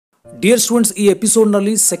Dear students, ಈ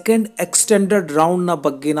ಎಪಿಸೋಡ್ನಲ್ಲಿ second extended ರೌಂಡ್ನ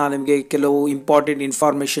ಬಗ್ಗೆ ನಾನು ನಿಮಗೆ ಕೆಲವು ಇಂಪಾರ್ಟೆಂಟ್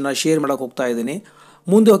ಇನ್ಫಾರ್ಮೇಷನ್ನ ಶೇರ್ ಮಾಡೋಕೆ ಹೋಗ್ತಾ ಇದ್ದೀನಿ.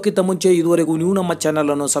 ಮುಂದೆ ಹೋಗ್ಕಿಂತ ಮುಂಚೆ ಇದುವರೆಗೂ ನೀವು ನಮ್ಮ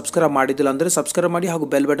ಚಾನಲನ್ನು ಸಬ್ಸ್ಕ್ರೈಬ್ ಮಾಡಿದ್ದಿಲ್ಲ ಅಂದರೆ ಸಬ್ಸ್ಕ್ರೈಬ್ ಮಾಡಿ ಹಾಗೂ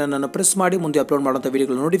ಬೆಲ್ ಬಟನನ್ನು ಪ್ರೆಸ್ ಮಾಡಿ ಮುಂದೆ ಅಪ್ಲೋಡ್ ಮಾಡುವಂಥ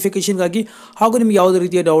ವೀಡಿಯೋಗಳ ನೋಟಿಫಿಕೇಷನ್ಗಾಗಿ. ಹಾಗೂ ನಿಮಗೆ ಯಾವುದೇ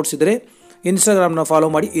ರೀತಿಯ ಡೌಟ್ಸ್ ಇದ್ದರೆ ಇನ್ಸ್ಟಾಗ್ರಾಮ್ನ ಫಾಲೋ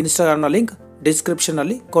ಮಾಡಿ. ಇನ್ಸ್ಟಾಗ್ರಾಮ್ನ ಲಿಂಕ್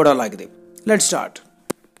ಡಿಸ್ಕ್ರಿಪ್ಷನ್ನಲ್ಲಿ ಕೊಡಲಾಗಿದೆ. Let start.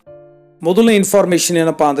 ಮೊದಲನೇ ಇನ್ಫಾರ್ಮೇಷನ್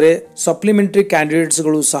ಏನಪ್ಪ ಅಂದರೆ, ಸಪ್ಲಿಮೆಂಟ್ರಿ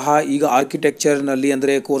ಕ್ಯಾಂಡಿಡೇಟ್ಸ್ಗಳು ಸಹ ಈಗ ಆರ್ಕಿಟೆಕ್ಚರ್ನಲ್ಲಿ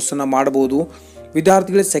ಅಂದರೆ ಕೋರ್ಸನ್ನು ಮಾಡಬಹುದು.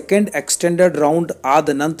 ವಿದ್ಯಾರ್ಥಿಗಳಿಗೆ ಸೆಕೆಂಡ್ ಎಕ್ಸ್ಟೆಂಡೆಡ್ ರೌಂಡ್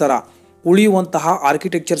ಆದ ನಂತರ ಉಳಿಯುವಂತಹ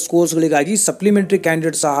ಆರ್ಕಿಟೆಕ್ಚರ್ಸ್ ಕೋರ್ಸ್ಗಳಿಗಾಗಿ ಸಪ್ಲಿಮೆಂಟ್ರಿ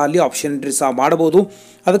ಕ್ಯಾಂಡಿಡೇಟ್ ಸಹ ಅಲ್ಲಿ ಆಪ್ಷನ್ ಎಂಟ್ರಿ ಸಹ ಮಾಡಬಹುದು.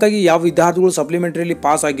 ಅದಕ್ಕಾಗಿ ಯಾವ ವಿದ್ಯಾರ್ಥಿಗಳು ಸಪ್ಲಿಮೆಂಟ್ರಿಯಲ್ಲಿ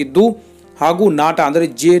ಪಾಸ್ ಆಗಿದ್ದು ಹಾಗೂ ನಾಟ ಅಂದರೆ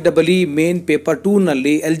JEE ಮೇನ್ ಪೇಪರ್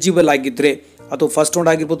 2ನಲ್ಲಿ ಎಲಿಜಿಬಲ್ ಆಗಿದ್ದರೆ, ಅದು ಫಸ್ಟ್ ರೌಂಡ್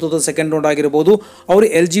ಆಗಿರ್ಬೋದು ಅಥವಾ ಸೆಕೆಂಡ್ ರೌಂಡ್ ಆಗಿರ್ಬೋದು, ಅವರು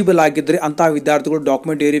ಎಲಿಜಿಬಲ್ ಆಗಿದ್ದರೆ ಅಂತಹ ವಿದ್ಯಾರ್ಥಿಗಳು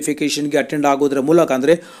ಡಾಕ್ಯುಮೆಂಟ್ ವೆರಿಫಿಕೇಷನ್ಗೆ ಅಟೆಂಡ್ ಆಗೋದ್ರ ಮೂಲಕ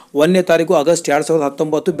ಅಂದರೆ 1ನೇ ತಾರೀಕು ಆಗಸ್ಟ್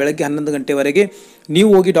 2019 ಬೆಳಗ್ಗೆ 11 ಗಂಟೆವರೆಗೆ ನೀವು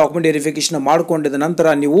ಹೋಗಿ ಡಾಕ್ಯುಮೆಂಟ್ ವೆರಿಫಿಕೇಷನ್ ಮಾಡಿಕೊಂಡಿದ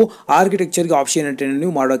ನಂತರ ನೀವು ಆರ್ಕಿಟೆಕ್ಚರ್ಗೆ ಆಪ್ಷನ್ ಎಂಟ್ರಿಯನ್ನು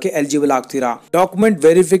ನೀವು ಮಾಡೋಕ್ಕೆ ಎಲಿಜಿಬಲ್ ಆಗ್ತೀರಾ. ಡಾಕ್ಯುಮೆಂಟ್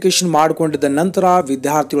ವೆರಿಫಿಕೇಷನ್ ಮಾಡಿಕೊಂಡಿದ್ದ ನಂತರ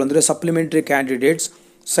ವಿದ್ಯಾರ್ಥಿಗಳು ಅಂದರೆ supplementary candidates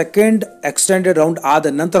second extended round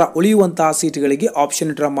ಆದ ನಂತರ ಉಳಿಯುವಂತಹ ಸೀಟ್ಗಳಿಗೆ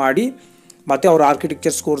ಆಪ್ಷನ್ ಎಂಟ್ರಿ ಮಾಡಿ ಮತ್ತು ಅವರ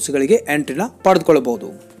ಆರ್ಕಿಟೆಕ್ಚರ್ಸ್ ಕೋರ್ಸ್ಗಳಿಗೆ ಎಂಟ್ರಿನ ಪಡೆದುಕೊಳ್ಳಬಹುದು.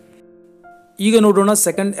 ಈಗ ನೋಡೋಣ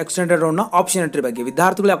ಸೆಕೆಂಡ್ ಎಕ್ಸ್ಟೆಂಡೆಡ್ ರೌಂಡ್ನ ಆಪ್ಷನ್ ಎಂಟ್ರಿ ಬಗ್ಗೆ.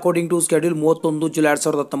 ವಿದ್ಯಾರ್ಥಿಗಳು ಅಕಾರ್ಡಿಂಗ್ ಟು ಸ್ಕೆಡ್ಯೂಲ್ 31 ಜುಲೈ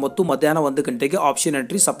 2019 ಮಧ್ಯಾಹ್ನ 1 ಗಂಟೆಗೆ ಆಪ್ಷನ್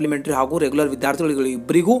ಎಂಟ್ರಿ ಸಪ್ಲಿಮೆಂಟ್ರಿ ಹಾಗೂ ರೆಗ್ಯುಲರ್ ವಿದ್ಯಾರ್ಥಿಗಳಿಗೆ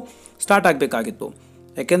ಇಬ್ಬರಿಗೂ ಸ್ಟಾರ್ಟ್ ಆಗಬೇಕಾಗಿತ್ತು.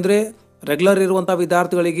 ಯಾಕೆಂದರೆ ರೆಗ್ಯುಲರ್ ಇರುವಂಥ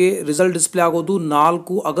ವಿದ್ಯಾರ್ಥಿಗಳಿಗೆ ರಿಸಲ್ಟ್ ಡಿಸ್ಪ್ಲೇ ಆಗೋದು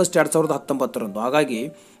 4 ಆಗಸ್ಟ್ 2019. ಹಾಗಾಗಿ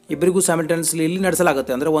ಇಬ್ಬರಿಗೂ ಸೈಮಲ್ಟೇನಿಯಸ್ಲಿ ಇಲ್ಲಿ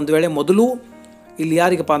ನಡೆಸಲಾಗುತ್ತೆ. ಅಂದರೆ ಒಂದು ವೇಳೆ ಮೊದಲು ಇಲ್ಲಿ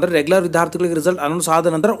ಯಾರಿಗಪ್ಪ ಅಂದರೆ ರೆಗ್ಯುಲರ್ ವಿದ್ಯಾರ್ಥಿಗಳಿಗೆ ರಿಸಲ್ಟ್ ಅನೌನ್ಸ್ ಆದ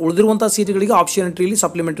ನಂತರ ಉಳಿದಿರುವಂಥ ಸೀಟ್ಗಳಿಗೆ ಆಪ್ಷನ್ ಎಂಟ್ರಿಯಲ್ಲಿ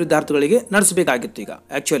ಸಪ್ಲಿಮೆಂಟ್ರಿ ವಿದ್ಯಾರ್ಥಿಗಳಿಗೆ ನಡೆಸಬೇಕಾಗಿತ್ತು. ಈಗ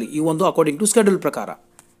ಆ್ಯಕ್ಚುಲಿ ಈ ಒಂದು ಅಕಾರ್ಡಿಂಗ್ ಟು ಸ್ಕೆಡ್ಯೂಲ್ ಪ್ರಕಾರ.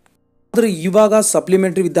 ಆದರೆ ಇವಾಗ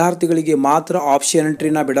ಸಪ್ಲಿಮೆಂಟ್ರಿ ವಿದ್ಯಾರ್ಥಿಗಳಿಗೆ ಮಾತ್ರ ಆಪ್ಷನ್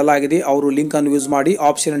ಎಂಟ್ರಿನ ಬಿಡಲಾಗಿದೆ. ಅವರು ಲಿಂಕನ್ನು ಯೂಸ್ ಮಾಡಿ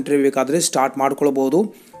ಆಪ್ಷನ್ ಎಂಟ್ರಿ ಬೇಕಾದರೆ ಸ್ಟಾರ್ಟ್ ಮಾಡ್ಕೊಳ್ಬೋದು.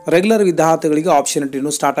 ರೆಗ್ಯುಲರ್ ವಿದ್ಯಾರ್ಥಿಗಳಿಗೆ ಆಪ್ಷನ್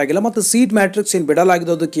ಎಂಟ್ರಿನೂ ಸ್ಟಾರ್ಟ್ ಆಗಿಲ್ಲ. ಮತ್ತು ಸೀಟ್ ಮ್ಯಾಟ್ರಿಕ್ಸ್ ಏನು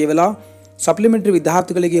ಬಿಡಲಾಗಿದ್ದು ಕೇವಲ ಸಪ್ಲಿಮೆಂಟ್ರಿ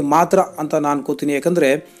ವಿದ್ಯಾರ್ಥಿಗಳಿಗೆ ಮಾತ್ರ ಅಂತ ನಾನು ಅನ್ಕೋತೀನಿ.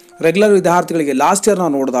 ಯಾಕಂದರೆ ರೆಗ್ಯುಲರ್ ವಿದ್ಯಾರ್ಥಿಗಳಿಗೆ ಲಾಸ್ಟ್ ಇಯರ್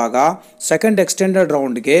ನಾವು ನೋಡಿದಾಗ ಸೆಕೆಂಡ್ ಎಕ್ಸ್ಟೆಂಡೆಡ್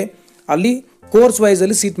ರೌಂಡ್ಗೆ ಅಲ್ಲಿ ಕೋರ್ಸ್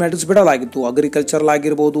ವೈಸಲ್ಲಿ ಸೀಟ್ ಮ್ಯಾಟ್ರಿಕ್ಸ್ ಬಿಡಲಾಗಿತ್ತು. ಅಗ್ರಿಕಲ್ಚರಲ್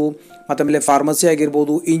ಆಗಿರ್ಬೋದು, ಮತ್ತು ಆಮೇಲೆ ಫಾರ್ಮಸಿ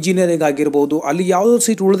ಆಗಿರ್ಬೋದು, ಇಂಜಿನಿಯರಿಂಗ್ ಆಗಿರ್ಬೋದು, ಅಲ್ಲಿ ಯಾವುದೋ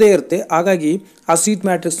ಸೀಟ್ ಉಳಿದೇ ಇರುತ್ತೆ. ಹಾಗಾಗಿ ಆ ಸೀಟ್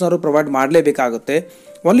ಮ್ಯಾಟ್ರಿಕ್ಸ್ನವರು ಪ್ರೊವೈಡ್ ಮಾಡಲೇಬೇಕಾಗುತ್ತೆ.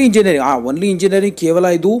 ಓನ್ಲಿ ಇಂಜಿನಿಯರಿಂಗ್ ಕೇವಲ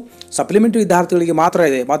ಇದು ಸಪ್ಲಿಮೆಂಟ್ರಿ ವಿದ್ಯಾರ್ಥಿಗಳಿಗೆ ಮಾತ್ರ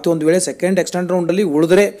ಇದೆ. ಮತ್ತು ಒಂದು ವೇಳೆ ಸೆಕೆಂಡ್ ಎಕ್ಸ್ಟೆಂಡ್ ರೌಂಡಲ್ಲಿ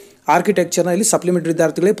ಉಳಿದ್ರೆ ಆರ್ಕಿಟೆಕ್ಚರ್ನ ಇಲ್ಲಿ ಸಪ್ಲಿಮೆಂಟ್ರಿ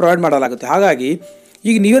ವಿದ್ಯಾರ್ಥಿಗಳಿಗೆ ಪ್ರೊವೈಡ್ ಮಾಡಲಾಗುತ್ತೆ. ಹಾಗಾಗಿ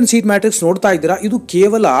ಈಗ ನೀವೇನು ಸೀಟ್ ಮ್ಯಾಟ್ರಿಕ್ಸ್ ನೋಡ್ತಾ ಇದ್ದೀರಾ, ಇದು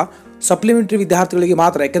ಕೇವಲ ಸಪ್ಲಿಮೆಂಟ್ರಿ ವಿದ್ಯಾರ್ಥಿಗಳಿಗೆ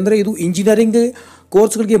ಮಾತ್ರ. ಯಾಕೆಂದರೆ ಇದು ಇಂಜಿನಿಯರಿಂಗ್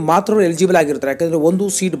ಕೋರ್ಸ್ಗಳಿಗೆ ಮಾತ್ರ ಎಲಿಜಿಬಲ್ ಆಗಿರ್ತಾರೆ. ಯಾಕೆಂದರೆ ಒಂದು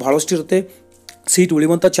ಸೀಟ್ ಭಾಳಷ್ಟು ಇರುತ್ತೆ, ಸೀಟ್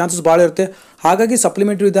ಉಳಿಯುವಂಥ ಚಾನ್ಸಸ್ ಭಾಳ ಇರುತ್ತೆ. ಹಾಗಾಗಿ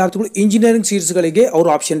ಸಪ್ಲಿಮೆಂಟ್ರಿ ವಿದ್ಯಾರ್ಥಿಗಳು ಇಂಜಿನಿಯರಿಂಗ್ ಸೀಟ್ಸ್ಗಳಿಗೆ ಅವರು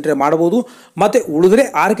ಆಪ್ಷನ್ ಎಂಟ್ರಿ ಮಾಡಬಹುದು. ಮತ್ತು ಉಳಿದ್ರೆ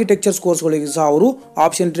ಆರ್ಕಿಟೆಕ್ಚರ್ಸ್ ಕೋರ್ಸ್ಗಳಿಗೆ ಸಹ ಅವರು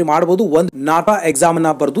ಆಪ್ಷನ್ ಎಂಟ್ರಿ ಮಾಡಬಹುದು. ಒಂದು ನಾಟಾ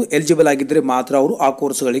ಎಕ್ಸಾಮನ್ನು ಬರೆದು ಎಲಿಜಿಬಲ್ ಆಗಿದ್ದರೆ ಮಾತ್ರ ಅವರು ಆ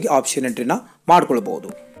ಕೋರ್ಸ್ಗಳಿಗೆ ಆಪ್ಷನ್ ಎಂಟ್ರಿನ ಮಾಡ್ಕೊಳ್ಬಹುದು.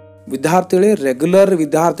 ವಿದ್ಯಾರ್ಥಿಗಳೇ, ರೆಗ್ಯುಲರ್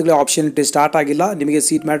ವಿದ್ಯಾರ್ಥಿಗಳ ಆಪ್ಷನ್ ಎಂಟ್ರಿ ಸ್ಟಾರ್ಟ್ ಆಗಿಲ್ಲ. ನಿಮಗೆ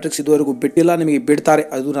ಸೀಟ್ ಮ್ಯಾಟ್ರಿಕ್ಸ್ ಇದುವರೆಗೂ ಬಿಟ್ಟಿಲ್ಲ, ನಿಮಗೆ ಬಿಡ್ತಾರೆ,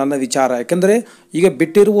 ಅದು ನನ್ನ ವಿಚಾರ. ಯಾಕೆಂದರೆ ಈಗ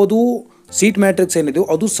ಬಿಟ್ಟಿರುವುದು ಸೀಟ್ ಮ್ಯಾಟ್ರಿಕ್ಸ್ ಏನಿದೆ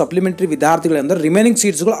ಅದು ಸಪ್ಲಿಮೆಂಟ್ರಿ ವಿದ್ಯಾರ್ಥಿಗಳಂದರೆ ರಿಮೈನಿಂಗ್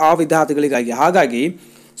ಸೀಟ್ಸ್ಗಳು ಆ ವಿದ್ಯಾರ್ಥಿಗಳಿಗಾಗಿ. ಹಾಗಾಗಿ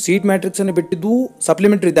ಸೀಟ್ ಮ್ಯಾಟ್ರಿಕ್ಸನ್ನು ಬಿಟ್ಟಿದ್ದು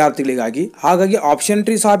ಸಪ್ಲಿಮೆಂಟ್ರಿ ವಿದ್ಯಾರ್ಥಿಗಳಿಗಾಗಿ, ಹಾಗಾಗಿ ಆಪ್ಷನ್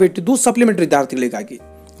ಎಂಟ್ರಿ ಸಹ ಬಿಟ್ಟಿದ್ದು ಸಪ್ಲಿಮೆಂಟ್ರಿ ವಿದ್ಯಾರ್ಥಿಗಳಿಗಾಗಿ.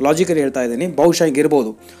 ಲಾಜಿಕಲಿ ಹೇಳ್ತಾ ಇದ್ದೀನಿ, ಬಹುಶಃ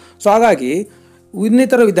ಹಿಂಗಿರ್ಬೋದು. ಸೊ ಹಾಗಾಗಿ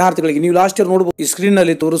ಇನ್ನಿತರ ವಿದ್ಯಾರ್ಥಿಗಳಿಗೆ ನೀವು ಲಾಸ್ಟ್ ಇಯರ್ ನೋಡ್ಬೋದು, ಈ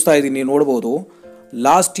ಸ್ಕ್ರೀನ್ನಲ್ಲಿ ತೋರಿಸ್ತಾ ಇದ್ದೀನಿ ನೋಡ್ಬೋದು.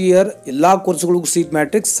 ಲಾಸ್ಟ್ ಇಯರ್ ಎಲ್ಲ ಕೋರ್ಸ್ಗಳಿಗೂ ಸೀಟ್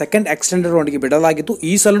ಮ್ಯಾಟ್ರಿಕ್ಸ್ ಸೆಕೆಂಡ್ ಎಕ್ಸ್ಟೆಂಡೆಡ್ ರೌಂಡ್ಗೆ ಬಿಡಲಾಗಿತ್ತು.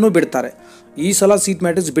 ಈ ಸಲನೂ ಬಿಡ್ತಾರೆ. ಈ ಸಲ ಸೀಟ್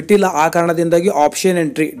ಮ್ಯಾಟ್ರಿಕ್ಸ್ ಬಿಟ್ಟಿಲ್ಲ. ಆ ಕಾರಣದಿಂದಾಗಿ ಆಪ್ಷನ್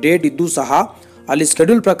ಎಂಟ್ರಿ ಡೇಟ್ ಇದ್ದು ಸಹ ಅಲ್ಲಿ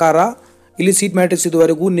ಸ್ಕೆಡ್ಯೂಲ್ ಪ್ರಕಾರ ಇಲ್ಲಿ ಸೀಟ್ ಮ್ಯಾಟ್ರಿಕ್ಸ್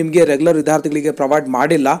ಇದುವರೆಗೂ ನಿಮಗೆ ರೆಗ್ಯುಲರ್ ವಿದ್ಯಾರ್ಥಿಗಳಿಗೆ ಪ್ರೊವೈಡ್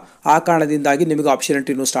ಮಾಡಿಲ್ಲ. ಆ ಕಾರಣದಿಂದಾಗಿ ನಿಮಗೆ ಆಪ್ಷನ್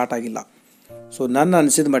ಎಂಟ್ರಿನೂ ಸ್ಟಾರ್ಟ್ ಆಗಿಲ್ಲ. ಸೊ ನನ್ನ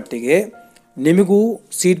ಅನಿಸಿದ ಮಟ್ಟಿಗೆ ನಿಮಗೂ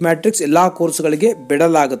ಸೀಟ್ ಮ್ಯಾಟ್ರಿಕ್ಸ್ ಎಲ್ಲ ಕೋರ್ಸ್ಗಳಿಗೆ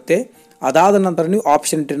ಬಿಡಲಾಗುತ್ತೆ. ಅದಾದ ನಂತರ ನೀವು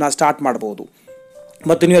ಆಪ್ಷನ್ ಎಂಟ್ರಿನ ಸ್ಟಾರ್ಟ್ ಮಾಡ್ಬೋದು.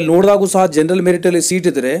 ಮತ್ತು ನೀವು ಅಲ್ಲಿ ನೋಡಿದಾಗೂ ಸಹ ಜನರಲ್ ಮೆರಿಟಲ್ಲಿ ಸೀಟ್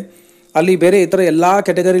ಇದ್ದರೆ ಅಲ್ಲಿ ಬೇರೆ ಇತರ ಎಲ್ಲ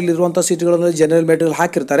ಕ್ಯಾಟಗರಿಯಲ್ಲಿ ಇರುವಂಥ ಸೀಟ್ಗಳನ್ನು ಜನರಲ್ ಮೆರಿಟಲ್ಲಿ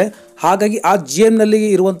ಹಾಕಿರ್ತಾರೆ. ಹಾಗಾಗಿ ಆ GMನಲ್ಲಿ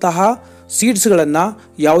ಇರುವಂತಹ ಸೀಟ್ಸ್ಗಳನ್ನು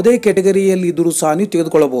ಯಾವುದೇ ಕ್ಯಾಟಗರಿಯಲ್ಲಿ ಇದ್ದರೂ ಸಹ ನೀವು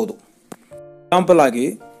ತೆಗೆದುಕೊಳ್ಳಬಹುದು. ಎಕ್ಸಾಂಪಲ್ ಆಗಿ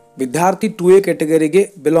ವಿದ್ಯಾರ್ಥಿ 2A ಕ್ಯಾಟಗರಿಗೆ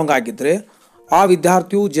ಬಿಲಾಂಗ್ ಆಗಿದ್ದರೆ ಆ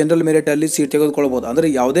ವಿದ್ಯಾರ್ಥಿಯು ಜನರಲ್ ಮೆರಿಟಲ್ಲಿ ಸೀಟ್ ತೆಗೆದುಕೊಳ್ಬೋದು. ಅಂದರೆ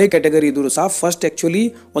ಯಾವುದೇ ಕ್ಯಾಟಗರಿ ಇದ್ದರೂ ಸಹ ಫಸ್ಟ್ ಆ್ಯಕ್ಚುಲಿ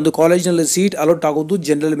ಒಂದು ಕಾಲೇಜಿನಲ್ಲಿ ಸೀಟ್ ಅಲಾಟ್ ಆಗೋದು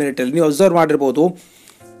ಜನರಲ್ ಮೆರಿಟಲ್ಲಿ. ನೀವು ಅಬ್ಸರ್ವ್ ಮಾಡಿರ್ಬೋದು,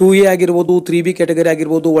 2A ಆಗಿರ್ಬೋದು, 3B ಕ್ಯಾಟಗರಿ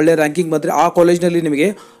ಆಗಿರ್ಬೋದು, ಒಳ್ಳೆ ರ್ಯಾಂಕಿಂಗ್ ಬಂದರೆ ಆ ಕಾಲೇಜ್ನಲ್ಲಿ ನಿಮಗೆ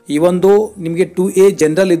ಈ ಒಂದು ನಿಮಗೆ 2A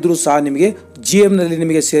ಜನರಲ್ ಇದ್ದರೂ ಸಹ ನಿಮಗೆ GMನಲ್ಲಿ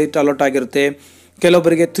ನಿಮಗೆ ಸೀಟ್ ಅಲಾಟ್ ಆಗಿರುತ್ತೆ.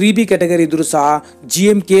 ಕೆಲವೊಬ್ಬರಿಗೆ 3B ಕ್ಯಾಟಗರಿ ಇದ್ದರೂ ಸಹ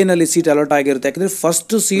GMKನಲ್ಲಿ ಸೀಟ್ ಅಲಾಟ್ ಆಗಿರುತ್ತೆ. ಯಾಕಂದರೆ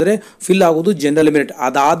ಫಸ್ಟ್ ಸೀಟ್ ಫಿಲ್ ಆಗೋದು ಜನರಲ್ ಮೆರಿಟ್.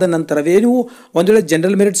 ಅದಾದ ನಂತರವೇ ನೀವು ಒಂದು ವೇಳೆ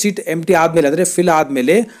ಜನರಲ್ ಮೆರಿಟ್ ಸೀಟ್ ಎಂಟಿ ಆದಮೇಲೆ ಅಂದರೆ ಫಿಲ್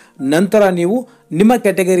ಆದಮೇಲೆ ನಂತರ ನೀವು ನಿಮ್ಮ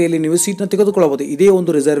ಕ್ಯಾಟಗರಿಯಲ್ಲಿ ನೀವು ಸೀಟ್ನ ತೆಗೆದುಕೊಳ್ಳಬಹುದು. ಇದೇ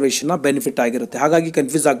ಒಂದು ರಿಸರ್ವೇಷನ್ನ ಬೆನಿಫಿಟ್ ಆಗಿರುತ್ತೆ. ಹಾಗಾಗಿ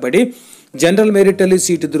ಕನ್ಫ್ಯೂಸ್ ಆಗಬೇಡಿ. ಜನರಲ್ ಮೆರಿಟಲ್ಲಿ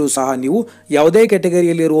ಸೀಟ್ ಇದ್ದರೂ ಸಹ ನೀವು ಯಾವುದೇ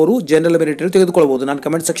ಕ್ಯಾಟಗರಿಯಲ್ಲಿ ಇರುವವರು ಜನರಲ್ ಮೆರಿಟಲ್ಲಿ ತೆಗೆದುಕೊಳ್ಬೋದು. ನಾನು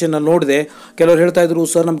ಕಮೆಂಟ್ ಸೆಕ್ಷನ್ನಲ್ಲಿ ನೋಡಿದೆ, ಕೆಲವರು ಹೇಳ್ತಾ ಇದ್ರು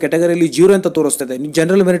ಸರ್ ನಮ್ಮ ಕ್ಯಾಟಗರಿಯಲ್ಲಿ 0 ಅಂತ ತೋರಿಸ್ತಿದೆ, ನೀವು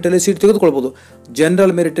ಜನರಲ್ ಮೆರಿಟಲ್ಲಿ ಸೀಟ್ ತೆಗೆದುಕೊಳ್ಬೋದು.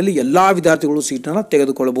 ಜನರಲ್ ಮೆರಿಟಲ್ಲಿ ಎಲ್ಲ ವಿದ್ಯಾರ್ಥಿಗಳು ಸೀಟನ್ನು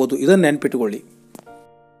ತೆಗೆದುಕೊಳ್ಳಬಹುದು. ಇದನ್ನು ನೆನಪಿಟ್ಟುಕೊಳ್ಳಿ.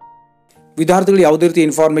 ವಿದ್ಯಾರ್ಥಿಗಳು ಯಾವುದೇ ರೀತಿ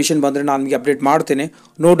ಇನ್ಫಾರ್ಮೇಷನ್ ಬಂದರೆ ನಾನು ನಿಮಗೆ ಅಪ್ಡೇಟ್ ಮಾಡ್ತೇನೆ.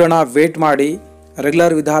 ನೋಡೋಣ, ವೇಟ್ ಮಾಡಿ.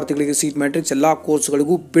 ರೆಗ್ಯುಲರ್ ವಿದ್ಯಾರ್ಥಿಗಳಿಗೆ ಸೀಟ್ ಮ್ಯಾಟ್ರಿಕ್ಸ್ ಎಲ್ಲ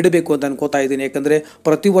ಕೋರ್ಸ್ಗಳಿಗೂ ಬಿಡಬೇಕು ಅಂತ ಅನ್ಕೋತಾ ಇದ್ದೀನಿ. ಯಾಕಂದರೆ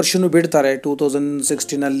ಪ್ರತಿ ವರ್ಷವೂ ಬಿಡ್ತಾರೆ.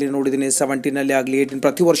 2016 ನೋಡಿದ್ದೀನಿ, 17 ಆಗಲಿ 18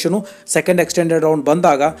 ಪ್ರತಿ ವರ್ಷವೂ ಸೆಕೆಂಡ್ ಎಕ್ಸ್ಟೆಂಡೆಡ್ ರೌಂಡ್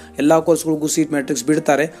ಬಂದಾಗ ಎಲ್ಲ ಕೋರ್ಸ್ಗಳಿಗೂ ಸೀಟ್ ಮ್ಯಾಟ್ರಿಕ್ಸ್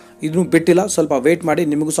ಬಿಡ್ತಾರೆ. ಇದನ್ನು ಬಿಟ್ಟಿಲ್ಲ, ಸ್ವಲ್ಪ ವೇಟ್ ಮಾಡಿ,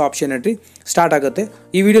 ನಿಮಗೂ ಸಹ ಆಪ್ಷನ್ ಎಂಟ್ರಿ ಸ್ಟಾರ್ಟ್ ಆಗುತ್ತೆ.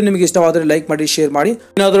 ಈ ವಿಡಿಯೋ ನಿಮಗೆ ಇಷ್ಟವಾದರೆ ಲೈಕ್ ಮಾಡಿ, ಶೇರ್ ಮಾಡಿ.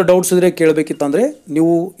 ಏನಾದರೂ ಡೌಟ್ಸ್ ಇದ್ದರೆ ಕೇಳಬೇಕಿತ್ತಂದರೆ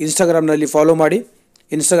ನೀವು ಇನ್ಸ್ಟಾಗ್ರಾಮ್ನಲ್ಲಿ ಫಾಲೋ ಮಾಡಿ.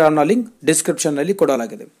 ಇನ್ಸ್ಟಾಗ್ರಾಮ್ನ ಲಿಂಕ್ ಡಿಸ್ಕ್ರಿಪ್ಷನ್ನಲ್ಲಿ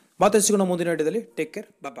ಕೊಡಲಾಗಿದೆ. ಮತ್ತೆ ಸಿಗೋಣ ಮುಂದಿನ ವಿಡಿಯೋದಲ್ಲಿ. ಟೇಕ್ ಕೇರ್,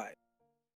 ಬಾಯ್.